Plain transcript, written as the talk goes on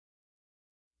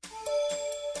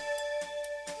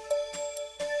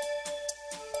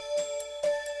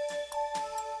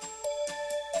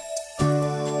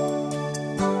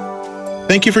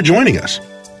Thank you for joining us.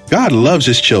 God loves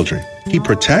His children. He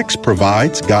protects,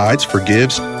 provides, guides,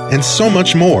 forgives, and so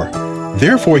much more.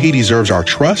 Therefore, He deserves our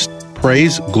trust,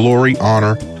 praise, glory,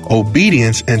 honor,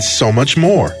 obedience, and so much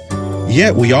more.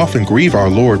 Yet we often grieve our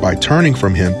Lord by turning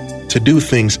from Him to do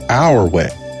things our way,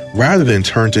 rather than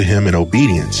turn to Him in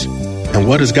obedience. And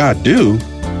what does God do?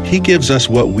 He gives us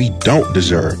what we don't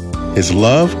deserve, His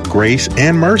love, grace,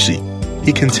 and mercy.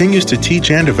 He continues to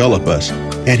teach and develop us,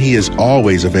 and He is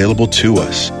always available to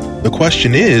us. The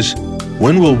question is,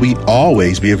 when will we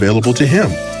always be available to Him?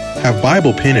 Have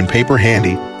Bible, pen, and paper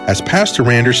handy as Pastor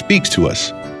Rander speaks to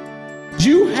us.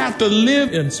 You have to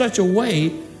live in such a way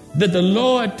that the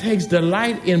Lord takes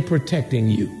delight in protecting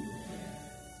you.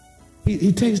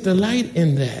 He takes delight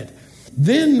in that.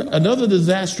 Then another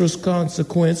disastrous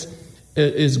consequence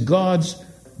is God's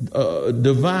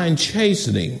divine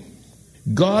chastening.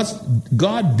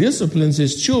 God disciplines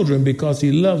His children because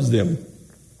He loves them.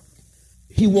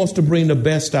 He wants to bring the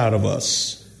best out of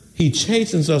us. He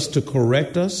chastens us to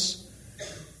correct us.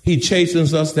 He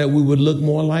chastens us that we would look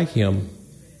more like Him,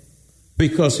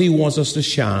 because He wants us to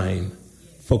shine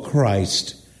for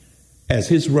Christ as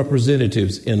His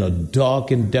representatives in a dark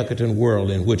and decadent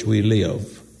world in which we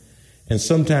live. And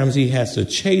sometimes He has to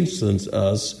chasten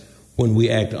us when we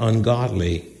act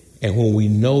ungodly and when we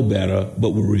know better, but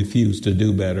we refuse to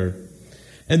do better.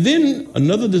 And then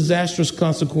another disastrous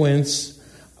consequence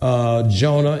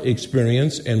Jonah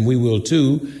experienced, and we will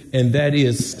too, and that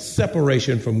is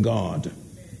separation from God.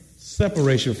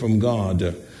 Separation from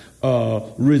God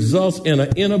results in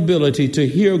an inability to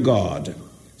hear God.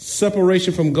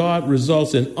 Separation from God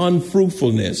results in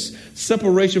unfruitfulness.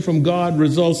 Separation from God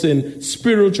results in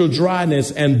spiritual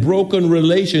dryness and broken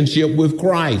relationship with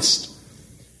Christ.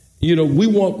 You know, we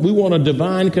want a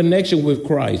divine connection with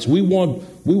Christ. We want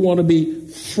to be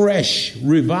fresh,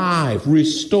 revived,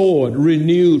 restored,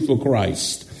 renewed for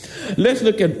Christ. Let's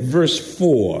look at verse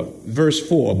 4. Verse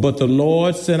 4. But the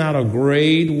Lord sent out a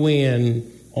great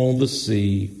wind on the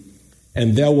sea,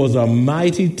 and there was a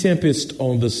mighty tempest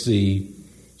on the sea,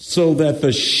 so that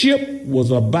the ship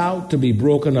was about to be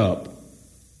broken up.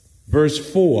 Verse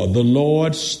 4, the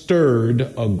Lord stirred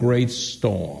a great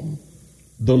storm.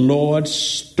 The Lord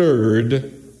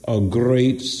stirred a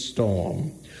great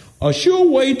storm. A sure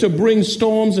way to bring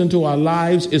storms into our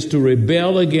lives is to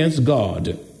rebel against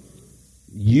God.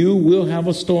 You will have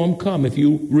a storm come if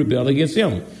you rebel against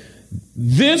Him.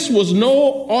 This was no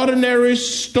ordinary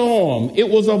storm. It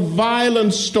was a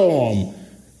violent storm.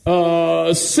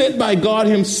 Sent by God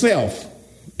Himself.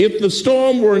 If the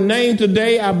storm were named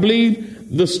today, I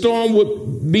believe the storm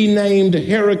would be named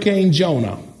Hurricane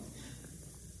Jonah.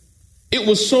 It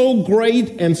was so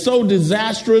great and so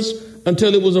disastrous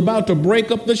until it was about to break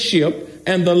up the ship,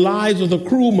 and the lives of the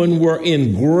crewmen were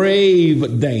in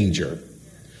grave danger.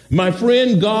 My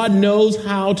friend, God knows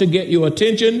how to get your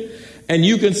attention, and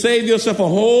you can save yourself a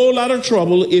whole lot of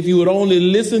trouble if you would only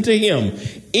listen to Him.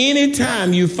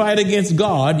 Anytime you fight against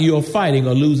God, you're fighting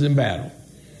a losing battle.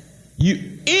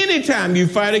 Anytime you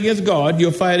fight against God,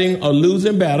 you're fighting a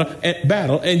losing battle,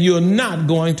 and you're not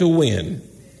going to win.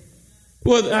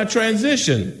 Well, our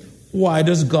transition. Why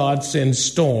does God send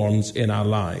storms in our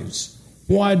lives?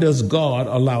 Why does God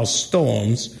allow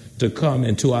storms to come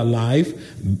into our life?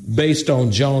 Based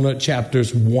on Jonah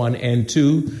chapters 1 and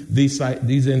 2.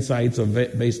 These insights are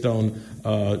based on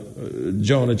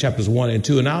Jonah chapters 1 and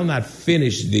 2. And I'll not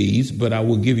finish these, but I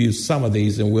will give you some of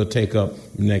these, and we'll take up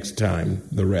next time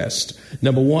the rest.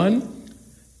 Number one,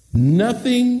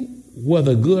 nothing,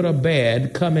 whether good or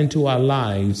bad, come into our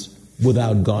lives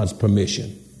without God's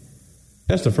permission.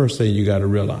 That's the first thing you got to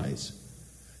realize.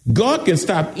 God can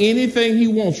stop anything He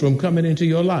wants from coming into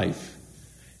your life.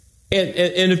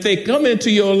 And if they come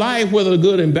into your life, whether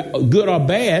good or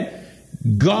bad,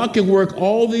 God can work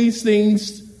all these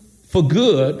things for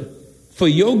good, for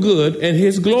your good and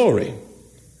His glory.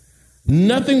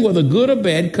 Nothing, whether good or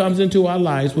bad, comes into our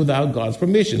lives without God's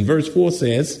permission. Verse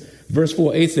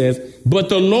 8 says, but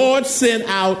the Lord sent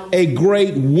out a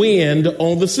great wind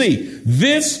on the sea.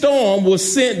 This storm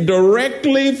was sent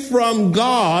directly from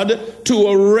God to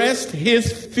arrest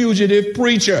His fugitive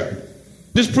preacher.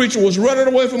 This preacher was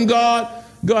running away from God.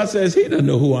 God says, he doesn't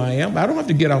know who I am. I don't have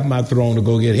to get off my throne to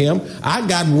go get him. I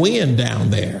got wind down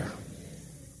there.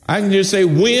 I can just say,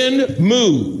 wind,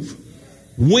 move.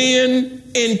 Wind,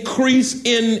 increase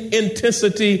in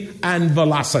intensity and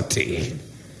velocity.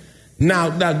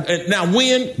 Now,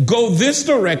 wind, go this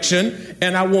direction,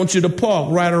 and I want you to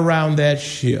park right around that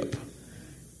ship.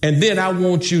 And then I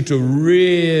want you to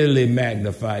really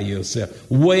magnify yourself.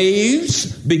 Waves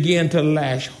begin to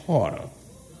lash harder.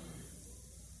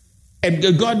 And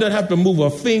God doesn't have to move a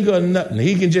finger or nothing.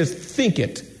 He can just think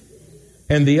it,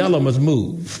 and the elements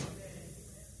move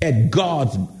at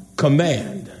God's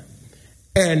command.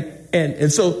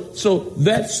 And so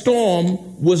that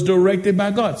storm was directed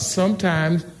by God.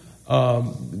 Sometimes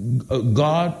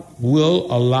God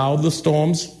will allow the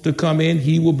storms to come in.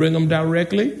 He will bring them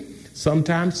directly.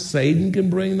 Sometimes Satan can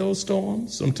bring those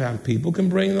storms. Sometimes people can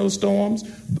bring those storms.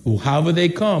 However they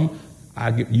come,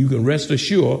 you can rest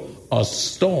assured a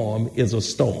storm is a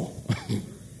storm.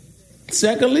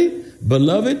 Secondly,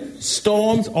 beloved,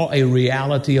 storms are a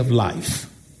reality of life.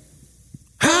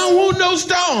 I don't want no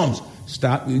storms.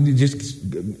 Stop.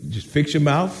 Just fix your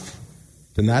mouth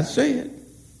to not say it.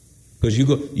 Because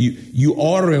you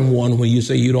ordering one when you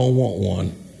say you don't want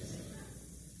one.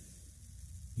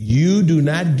 You do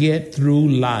not get through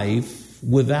life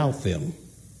without them.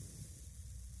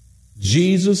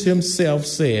 Jesus himself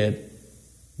said,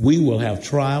 we will have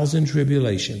trials and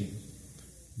tribulation.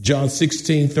 John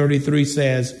 16:33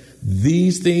 says,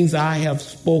 these things I have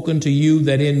spoken to you,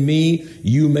 that in me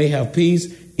you may have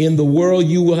peace. In the world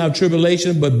you will have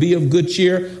tribulation, but be of good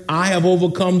cheer. I have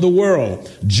overcome the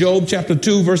world. Job chapter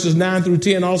 2 verses 9 through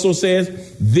 10 also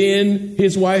says, then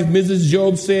his wife Mrs.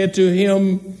 Job said to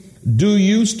him, do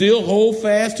you still hold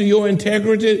fast to your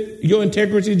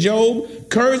integrity, Job?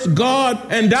 Curse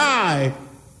God and die.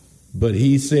 But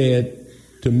he said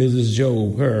to Mrs.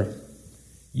 Job,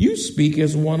 you speak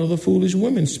as one of the foolish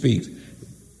women speaks.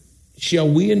 Shall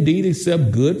we indeed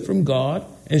accept good from God,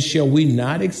 and shall we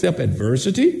not accept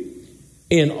adversity?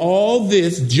 In all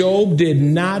this, Job did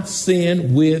not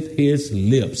sin with his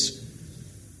lips.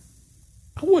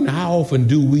 I wonder how often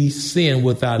do we sin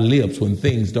with our lips when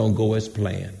things don't go as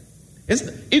planned?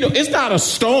 It's not a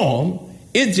storm.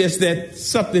 It's just that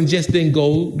something just didn't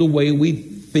go the way we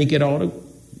think it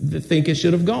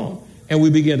should have gone. And we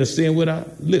begin to sin with our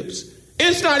lips.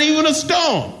 It's not even a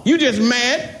storm. You're just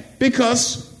mad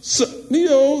because,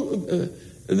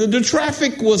 the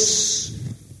traffic was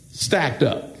stacked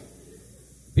up.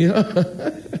 You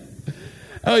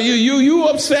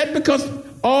upset because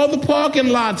all the parking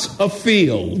lots are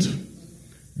filled.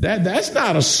 That's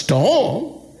not a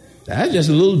storm. That's just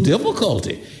a little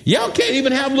difficulty. Y'all can't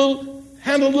even handle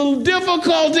little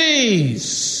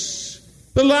difficulties.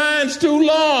 The line's too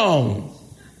long.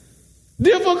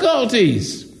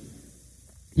 Difficulties.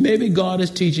 Maybe God is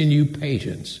teaching you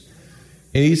patience.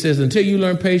 And he says, until you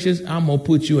learn patience, I'm going to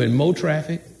put you in more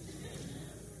traffic.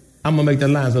 I'm going to make the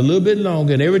lines a little bit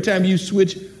longer. And every time you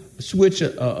switch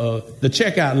the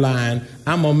checkout line,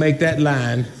 I'm going to make that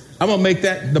line, I'm going to make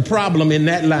that the problem in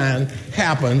that line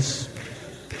happens.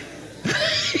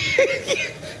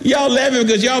 Y'all laughing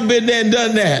because y'all been there and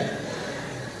done that.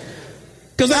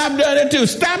 Because I've done it too.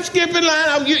 Stop skipping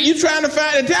line. You trying to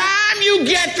find the time you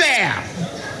get there.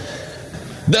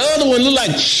 The other one look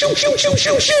like shoot.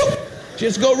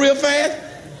 Just go real fast.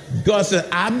 God said,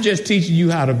 I'm just teaching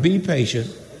you how to be patient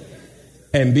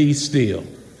and be still.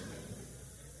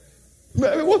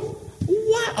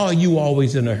 Why are you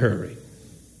always in a hurry?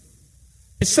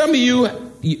 Some of you are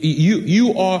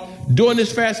doing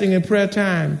this fasting and prayer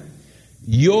time.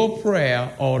 Your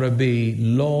prayer ought to be,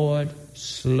 Lord,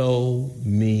 slow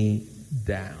me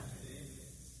down.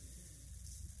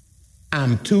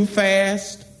 I'm too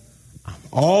fast. I'm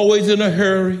always in a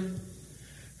hurry.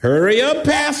 Hurry up,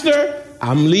 Pastor.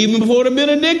 I'm leaving before the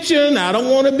benediction. I don't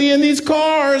want to be in these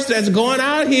cars that's going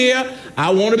out here.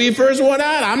 I want to be first one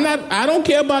out. I don't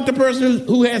care about the person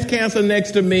who has cancer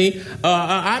next to me.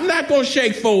 I'm not going to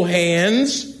shake 4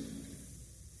 hands.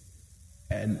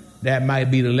 And that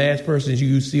might be the last person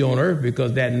you see on earth,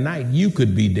 because that night you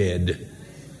could be dead.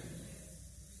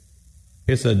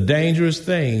 It's a dangerous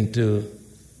thing to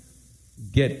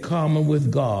get common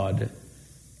with God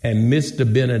and miss the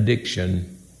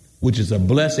benediction, which is a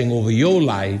blessing over your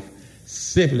life,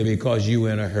 simply because you're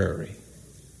in a hurry.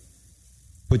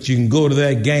 But you can go to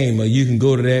that game, or you can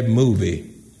go to that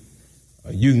movie,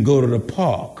 or you can go to the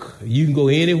park, you can go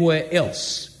anywhere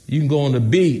else. You can go on the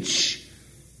beach.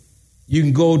 You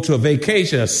can go to a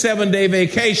vacation, a 7-day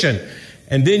vacation,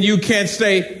 and then you can't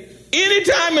stay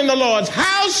anytime in the Lord's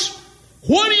house.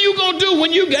 What are you going to do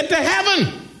when you get to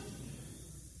heaven?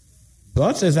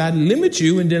 God says, I limit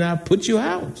you and then I put you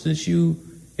out since you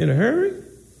in a hurry.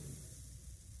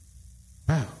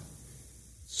 Wow.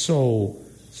 So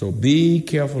be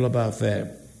careful about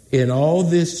that. In all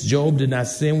this, Job did not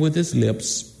sin with his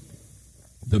lips.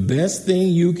 The best thing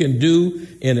you can do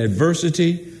in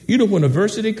adversity, when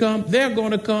adversity comes, they're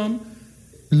going to come.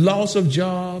 Loss of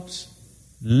jobs,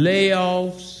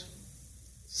 layoffs,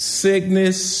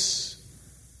 sickness,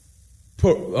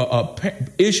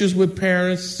 issues with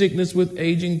parents, sickness with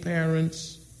aging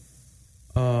parents,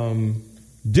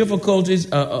 difficulties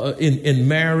in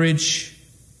marriage,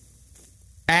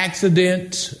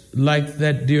 accident like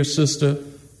that dear sister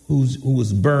who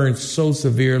was burned so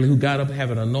severely, who got up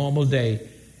having a normal day,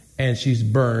 and she's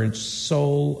burned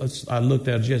so, I looked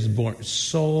at her, just burned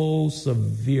so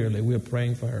severely. We're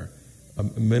praying for her. A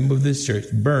member of this church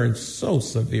burned so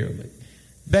severely.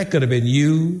 That could have been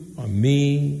you or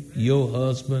me, your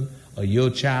husband or your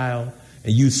child,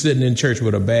 and you sitting in church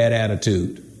with a bad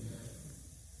attitude.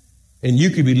 And you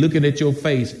could be looking at your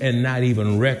face and not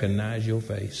even recognize your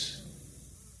face.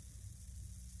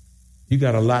 You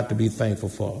got a lot to be thankful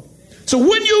for. So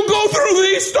when you go through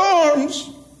these storms,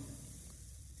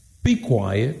 be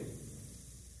quiet.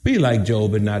 Be like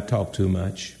Job and not talk too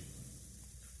much.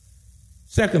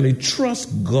 Secondly,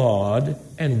 trust God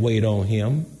and wait on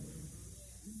him.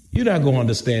 You're not going to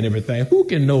understand everything. Who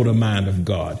can know the mind of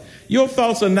God? Your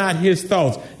thoughts are not his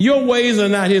thoughts. Your ways are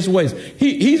not his ways.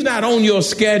 He's not on your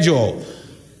schedule.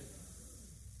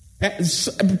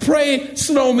 Pray,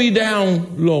 slow me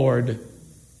down, Lord.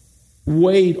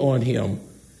 Wait on him.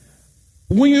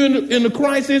 When you're in the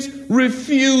crisis,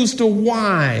 refuse to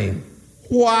whine.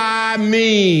 Why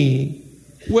me?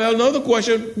 Well, another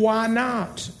question, why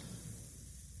not?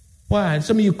 Why?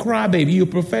 Some of you crybabies, you're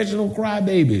professional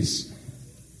crybabies.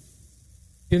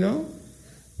 You know?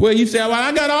 Well, you say, well,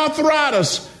 I got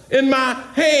arthritis in my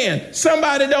hand.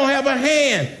 Somebody don't have a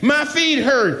hand. My feet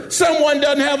hurt. Someone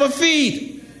doesn't have a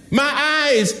feet. My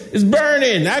eyes is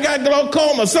burning. I got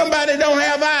glaucoma. Somebody don't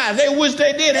have eyes. They wish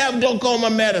they did have glaucoma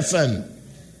medicine.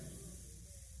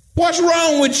 What's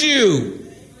wrong with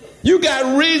you? You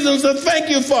got reasons to thank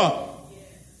you for.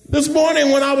 This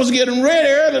morning when I was getting ready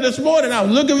early this morning, I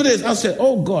was looking for this. I said,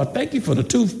 oh, God, thank you for the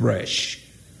toothbrush.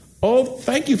 Oh,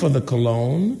 thank you for the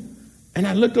cologne. And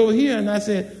I looked over here and I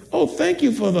said, oh, thank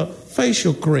you for the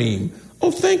facial cream.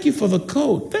 Oh, thank you for the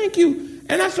coat. Thank you.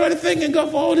 And I started thanking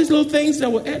God for all these little things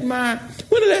that were at my...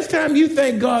 When the last time you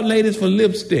thank God, ladies, for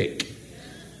lipstick?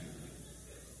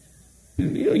 You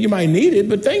know, you might need it,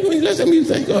 but thank God. Last time you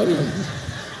thank God.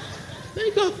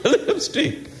 Thank God for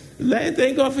lipstick.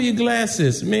 Thank God for your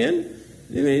glasses, men.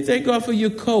 Thank God for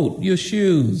your coat, your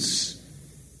shoes.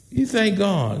 You thank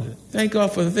God. Thank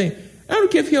God for the thing. I don't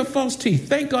care if you have false teeth.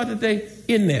 Thank God that they're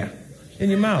in there, in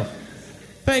your mouth.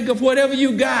 Thank God for whatever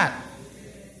you got.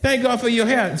 Thank God for your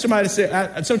hair. Somebody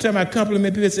said, sometimes I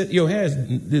compliment people and say, your hair,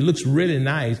 it looks really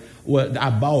nice. Well, I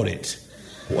bought it.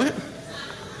 What?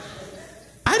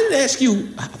 I didn't ask you,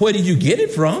 where did you get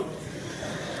it from?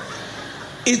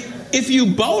 If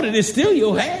you bought it, it's still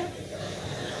your hair.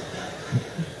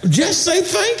 Just say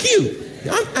thank you.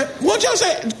 Won't y'all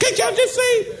say, can't y'all just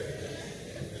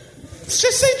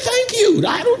say thank you.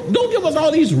 Don't give us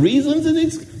all these reasons and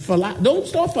these, don't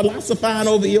start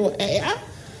philosophizing over your hair.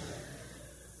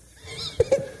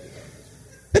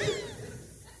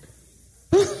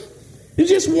 You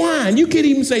just whine. You can't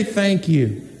even say thank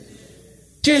you.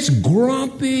 Just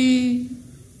grumpy.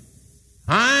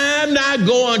 I'm not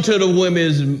going to the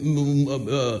women's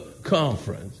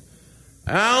conference.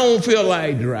 I don't feel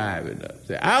like driving up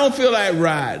there. I don't feel like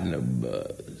riding the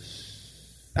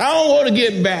bus. I don't want to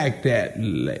get back that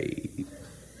late.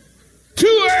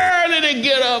 Too early to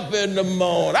get up in the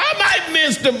morning. I might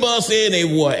miss the bus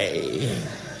anyway.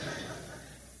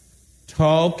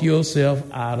 Talk yourself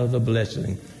out of the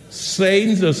blessing.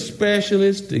 Satan's a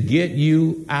specialist to get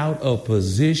you out of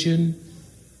position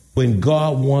when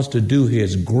God wants to do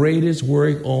his greatest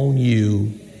work on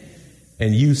you,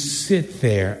 and you sit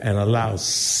there and allow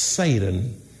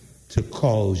Satan to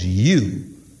cause you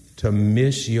to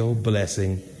miss your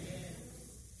blessing.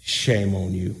 Shame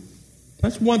on you.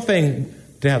 That's one thing,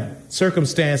 to have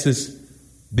circumstances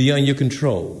beyond your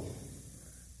control.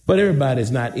 But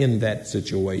everybody's not in that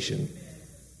situation.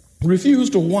 Refuse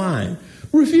to whine.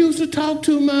 Refuse to talk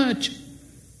too much.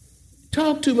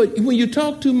 Talk too much. When you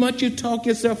talk too much, you talk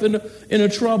yourself into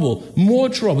trouble, more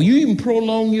trouble. You even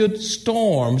prolong your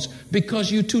storms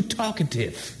because you're too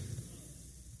talkative.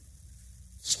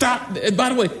 Stop. By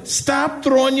the way, stop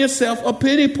throwing yourself a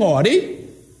pity party.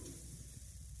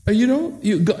 You know,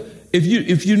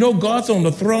 if you know God's on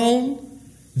the throne,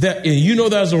 that you know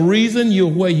there's a reason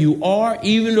you're where you are,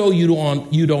 even though you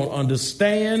don't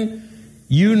understand.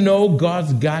 You know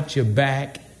God's got your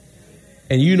back,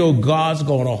 and you know God's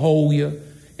going to hold you,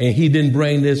 and he didn't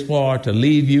bring this far to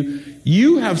leave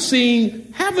you.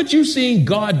 Haven't you seen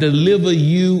God deliver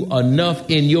you enough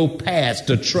in your past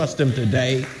to trust him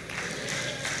today?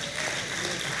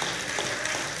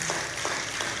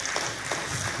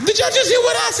 Did y'all just hear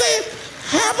what I said?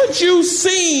 Haven't you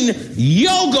seen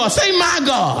your God? Say my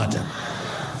God.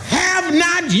 Have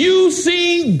not you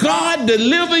seen God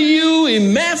deliver you,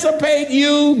 emancipate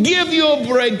you, give you a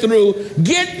breakthrough,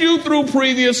 get you through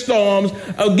previous storms,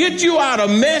 get you out of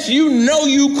mess you know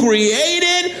you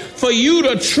created, for you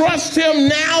to trust him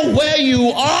now where you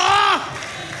are?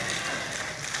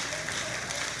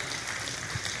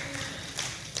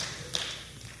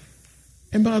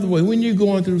 And by the way, when you're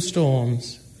going through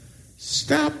storms,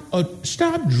 stop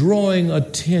drawing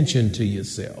attention to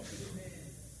yourself.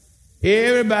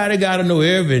 Everybody got to know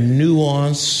every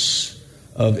nuance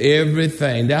of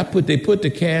everything. They put the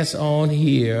cast on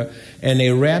here, and they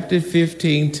wrapped it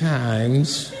 15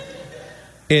 times,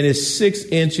 and it's 6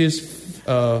 inches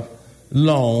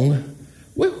long.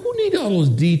 Well, who need all those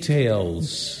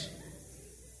details?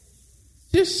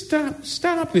 Just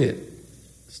stop it.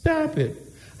 Stop it.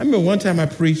 I remember one time I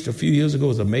preached a few years ago. It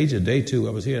was a major day, too.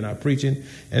 I was here and I was preaching,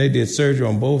 and they did surgery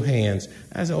on both hands.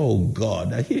 I said, oh,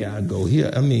 God, now here I go.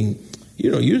 Here, I mean,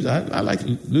 you know, usually I like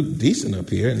to look decent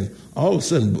up here, and all of a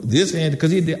sudden this hand,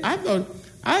 because he did. I thought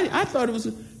it was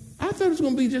going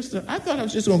to be just. I thought I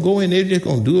was just going to go in there, just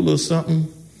going to do a little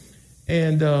something,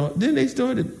 and then they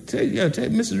started to tell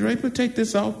Mrs. Draper, take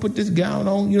this off, put this gown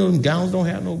on. You know, gowns don't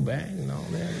have no back and all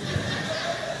that.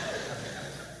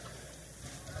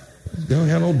 They don't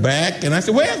have no back. And I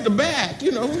said, where's the back?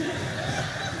 You know.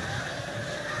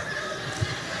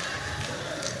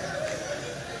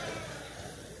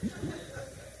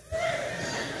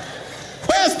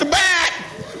 Where's the back?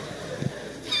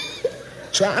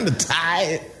 Trying to tie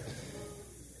it.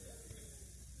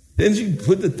 Then she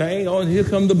put the thing on. Here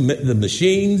come the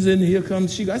machines, and here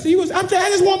comes she. I said, I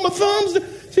just want my thumbs.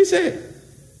 She said,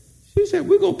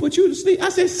 we're going to put you to sleep. I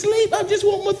said, sleep? I just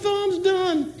want my thumbs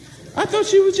done. I thought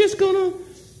she was just going to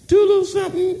do a little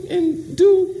something and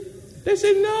do. They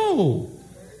said, no,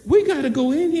 we got to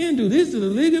go in here and do this to the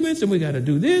ligaments, and we got to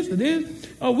do this to this.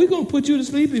 Oh, we're going to put you to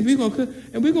sleep, and we're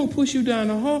going to push you down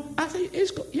the hall. I said,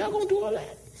 y'all going to do all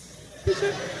that? She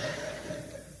said.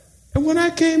 And when I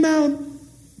came out,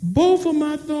 both of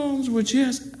my thumbs were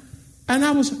just, and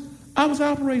I was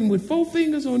operating with 4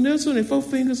 fingers on this one and 4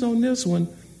 fingers on this one,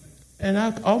 and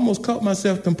I almost caught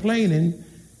myself complaining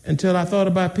until I thought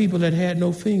about people that had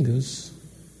no fingers,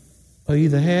 or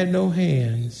either had no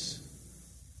hands,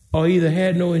 or either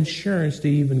had no insurance to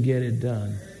even get it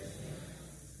done.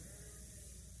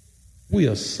 We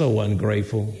are so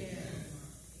ungrateful.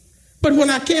 But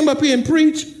when I came up here and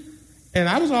preached, and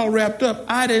I was all wrapped up,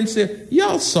 I didn't say,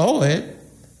 y'all saw it.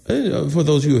 For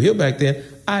those of you who were here back then,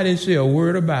 I didn't say a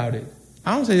word about it.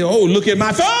 I don't say, oh, look at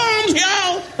my thumbs,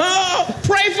 y'all. Oh,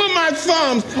 pray for my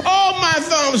thumbs. Oh, my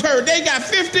thumbs hurt. They got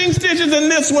 15 stitches in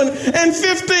this one and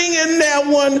 15 in that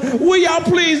one. Will y'all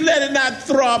please let it not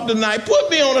throb tonight? Put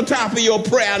me on the top of your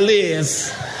prayer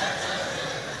list.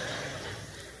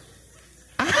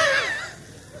 I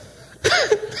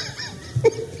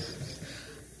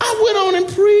went on and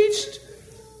preached.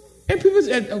 And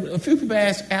a few people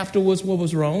asked afterwards what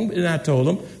was wrong, and I told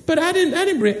them. But I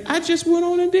didn't. I just went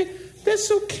on and did.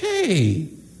 That's okay.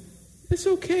 It's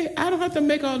okay. I don't have to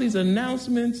make all these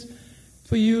announcements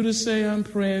for you to say, I'm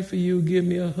praying for you, give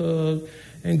me a hug,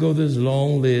 and go this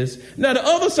long list. Now, the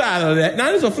other side of that, now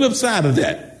there's a flip side of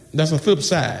that. That's a flip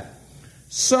side.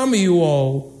 Some of you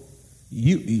all,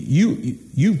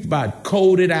 you about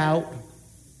coded out,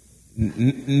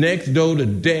 next door to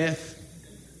death.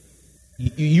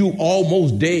 You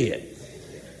almost dead.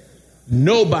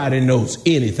 Nobody knows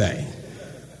anything.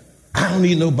 I don't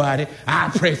need nobody. I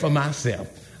pray for myself.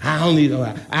 I don't need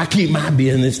nobody. I keep my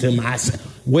business to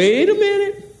myself. Wait a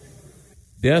minute.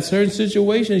 There are certain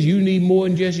situations you need more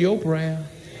than just your prayer.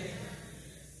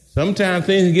 Sometimes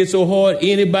things get so hard,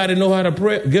 anybody know how to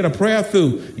pray, get a prayer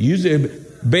through. You say,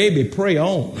 baby, pray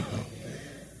on.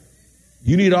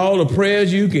 You need all the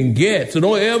prayers you can get. So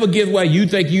don't ever get why you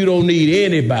think you don't need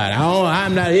anybody.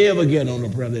 I'm not ever getting on the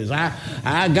prayer list.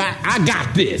 I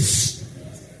got this.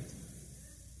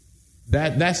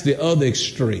 That's the other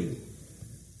extreme.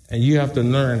 And you have to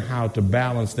learn how to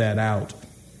balance that out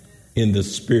in the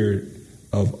spirit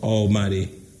of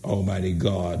Almighty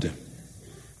God.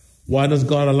 Why does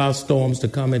God allow storms to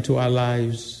come into our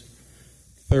lives?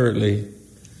 Thirdly,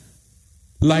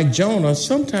 like Jonah,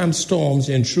 sometimes storms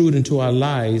intrude into our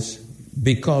lives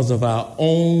because of our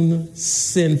own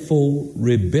sinful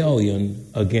rebellion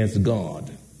against God.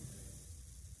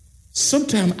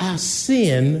 Sometimes our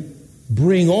sin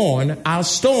bring on our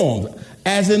storms,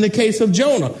 as in the case of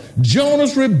Jonah.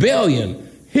 Jonah's rebellion,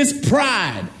 his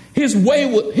pride, his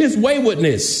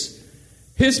waywardness,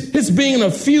 his being a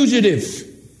fugitive,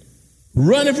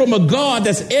 running from a God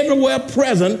that's everywhere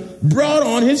present, brought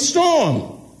on his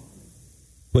storm.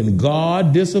 When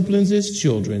God disciplines his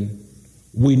children,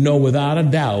 we know without a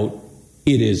doubt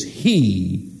it is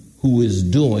he who is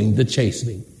doing the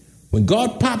chastening. When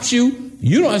God pops you,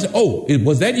 you don't say, oh,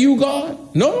 was that you,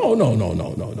 God?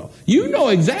 No. You know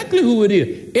exactly who it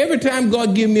is. Every time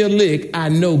God give me a lick, I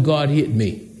know God hit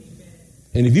me.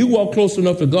 And if you walk close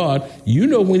enough to God, you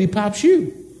know when he pops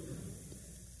you.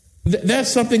 There's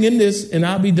something in this, and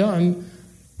I'll be done.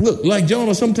 Look, like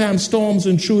Jonah, sometimes storms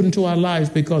intrude into our lives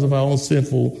because of our own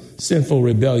sinful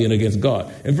rebellion against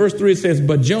God. In verse 3 it says,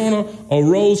 but Jonah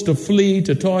arose to flee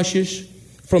to Tarshish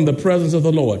from the presence of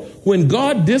the Lord. When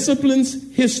God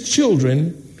disciplines his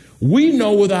children, we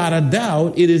know without a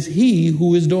doubt it is he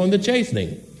who is doing the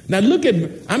chastening. Now look at,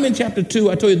 I'm in chapter 2.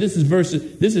 I told you this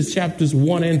is chapters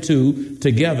 1 and 2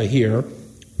 together here.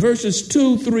 Verses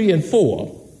 2, 3, and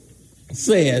 4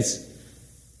 says,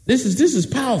 this is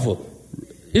powerful.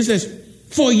 It says,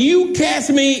 for you cast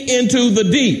me into the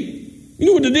deep. You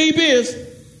know what the deep is?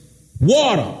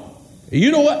 Water.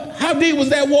 You know what? How deep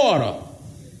was that water?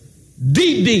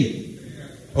 Deep.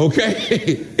 Okay?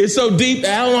 It's so deep,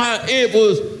 I don't know how it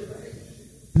was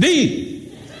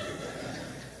deep.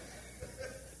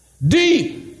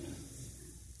 Deep.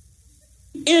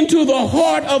 Into the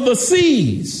heart of the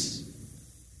seas.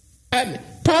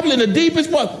 Probably the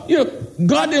deepest part. You know,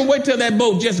 God didn't wait till that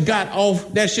boat just got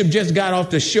off, that ship just got off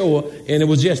the shore and it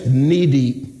was just knee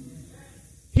deep.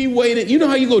 He waited. You know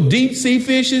how you go deep sea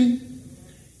fishing?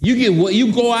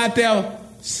 You go out there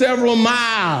several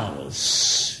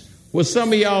miles where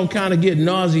some of y'all kind of get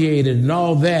nauseated and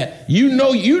all that. You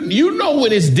know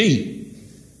when it's deep.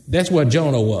 That's what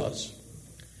Jonah was.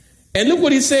 And look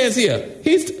what he says here.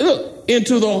 Look,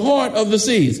 into the heart of the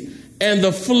seas. And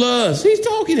the floods, he's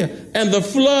talking here, and the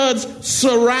floods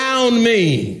surround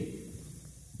me.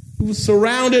 He was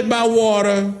surrounded by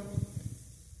water,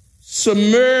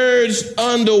 submerged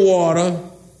underwater,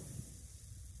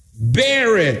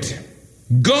 buried.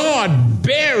 God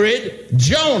buried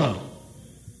Jonah.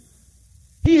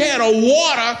 He had a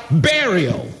water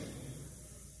burial.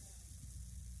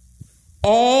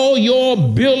 All your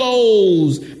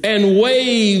billows and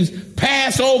waves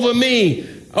pass over me.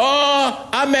 Oh,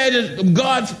 I imagine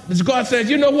God says,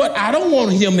 you know what? I don't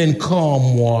want him in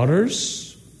calm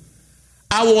waters.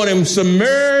 I want him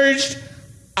submerged.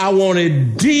 I want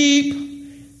it deep.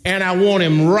 And I want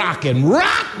him rocking.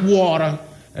 Rock water.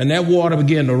 And that water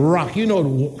began to rock. You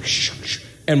know,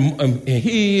 and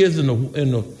he is in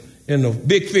the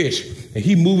big fish. And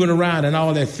he moving around in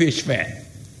all that fish fat.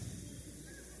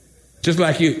 Just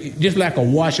like a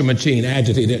washing machine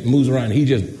agitated that moves around. He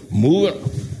just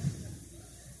moving.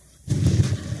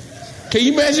 Can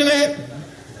you imagine that?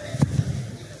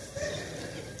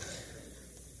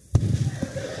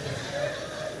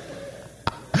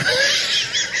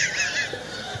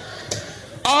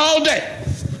 All day.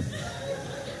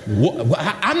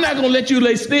 I'm not going to let you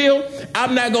lay still.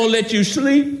 I'm not going to let you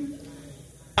sleep.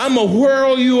 I'm going to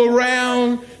whirl you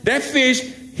around. That fish,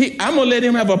 I'm going to let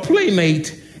him have a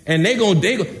playmate, and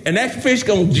and that fish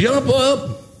going to jump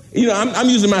up. You know, I'm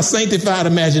using my sanctified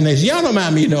imagination. Y'all don't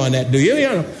mind me doing that, do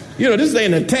you? You know, this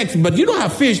ain't a text, but you know how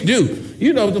fish do.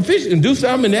 You know, the fish can do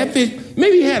something, and that fish,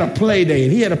 maybe he had a play day,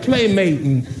 and he had a playmate,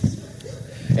 and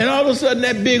all of a sudden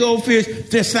that big old fish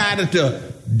decided to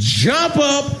jump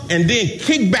up and then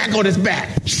kick back on his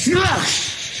back.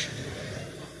 Slush!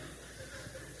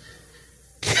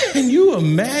 Can you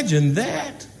imagine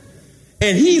that?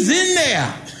 And he's in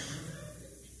there,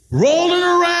 rolling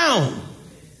around,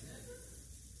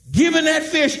 giving that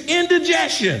fish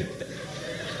indigestion.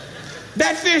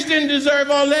 That fish didn't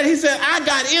deserve all that. He said, I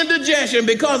got indigestion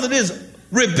because of this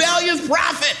rebellious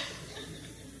prophet.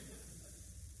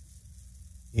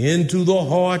 Into the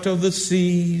heart of the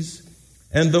seas,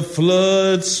 and the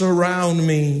floods surround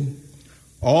me.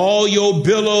 All your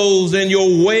billows and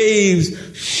your waves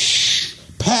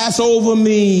pass over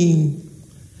me.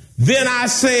 Then I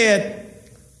said,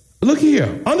 look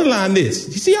here, underline this.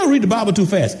 You see, I read the Bible too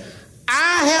fast.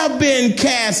 I have been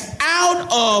cast out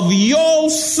of your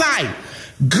sight.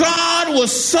 God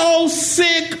was so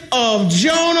sick of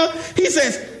Jonah. He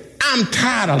says, I'm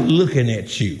tired of looking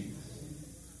at you.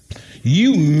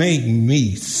 You make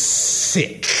me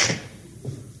sick.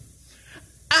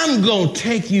 I'm going to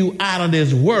take you out of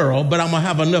this world, but I'm going to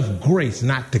have enough grace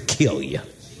not to kill you.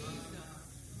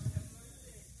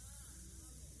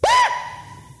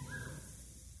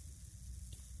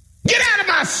 Get out of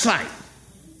my sight.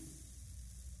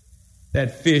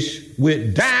 That fish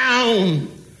went down,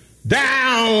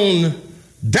 buried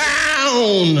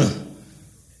Jonah.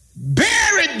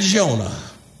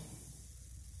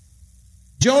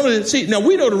 See, now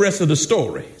we know the rest of the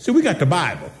story. See, we got the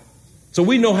Bible, so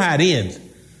we know how it ends.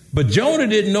 But Jonah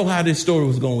didn't know how this story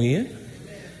was going to end.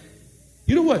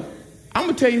 You know what? I'm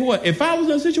going to tell you what. If I was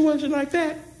in a situation like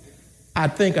that, I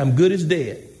think I'm good as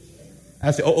dead.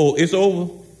 I say, it's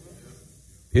over.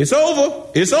 It's over.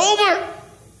 It's over.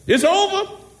 It's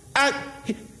over.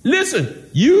 Listen,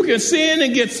 you can sin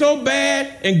and get so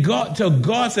bad and till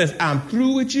God says, I'm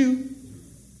through with you.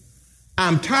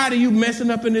 I'm tired of you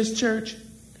messing up in this church.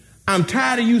 I'm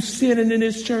tired of you sinning in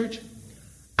this church.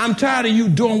 I'm tired of you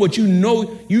doing what you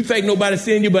know. You think nobody's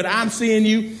seeing you, but I'm seeing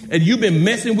you. And you've been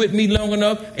messing with me long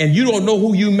enough, and you don't know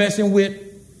who you messing with.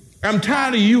 I'm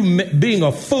tired of you being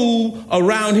a fool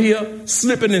around here,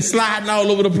 slipping and sliding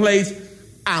all over the place.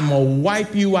 I'm going to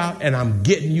wipe you out, and I'm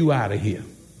getting you out of here.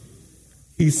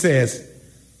 He says,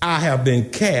 I have been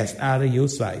cast out of your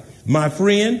sight. My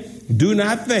friend, do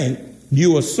not think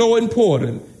you are so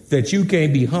important that you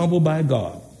can't be humbled by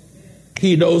God.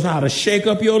 He knows how to shake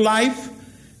up your life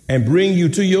and bring you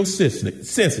to your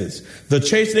senses. The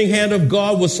chastening hand of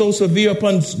God was so severe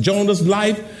upon Jonah's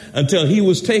life until he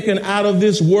was taken out of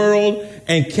this world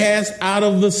and cast out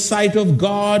of the sight of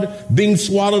God, being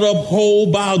swallowed up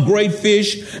whole by a great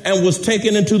fish, and was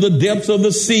taken into the depths of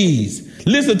the seas.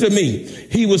 Listen to me.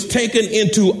 He was taken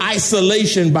into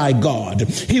isolation by God.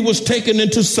 He was taken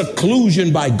into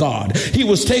seclusion by God. He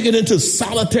was taken into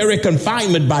solitary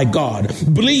confinement by God.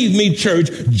 Believe me,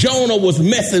 church, Jonah was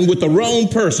messing with the wrong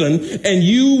person, and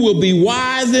you will be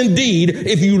wise indeed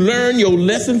if you learn your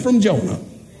lesson from Jonah.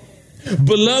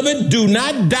 Beloved, do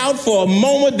not doubt for a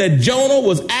moment that Jonah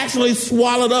was actually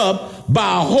swallowed up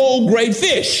by a whole great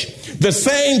fish. The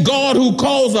same God who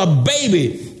caused a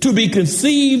baby to be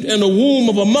conceived in the womb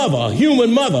of a mother,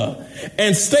 human mother,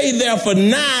 and stay there for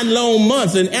 9 long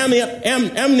months in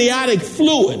amniotic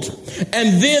fluid.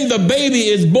 And then the baby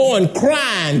is born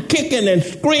crying, kicking and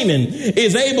screaming,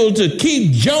 is able to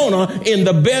keep Jonah in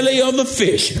the belly of the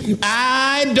fish.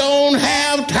 I don't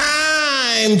have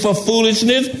time for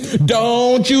foolishness.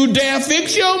 Don't you dare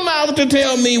fix your mouth to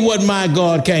tell me what my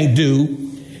God can't do.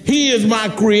 He is my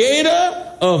creator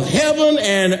of heaven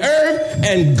and earth,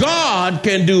 and God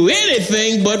can do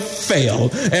anything but fail.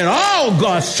 And all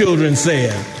God's children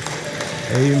said,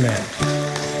 amen.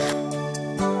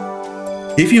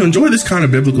 If you enjoy this kind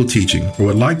of biblical teaching or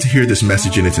would like to hear this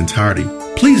message in its entirety,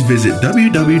 please visit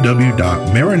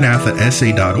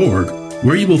www.maranathasa.org,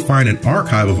 where you will find an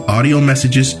archive of audio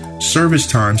messages, service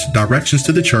times, directions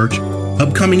to the church,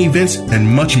 upcoming events, and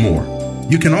much more.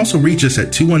 You can also reach us at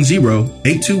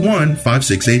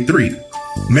 210-821-5683.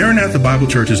 Maranatha Bible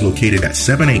Church is located at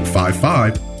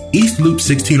 7855 East Loop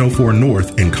 1604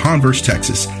 North in Converse,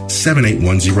 Texas,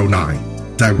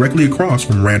 78109, directly across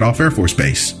from Randolph Air Force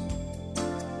Base.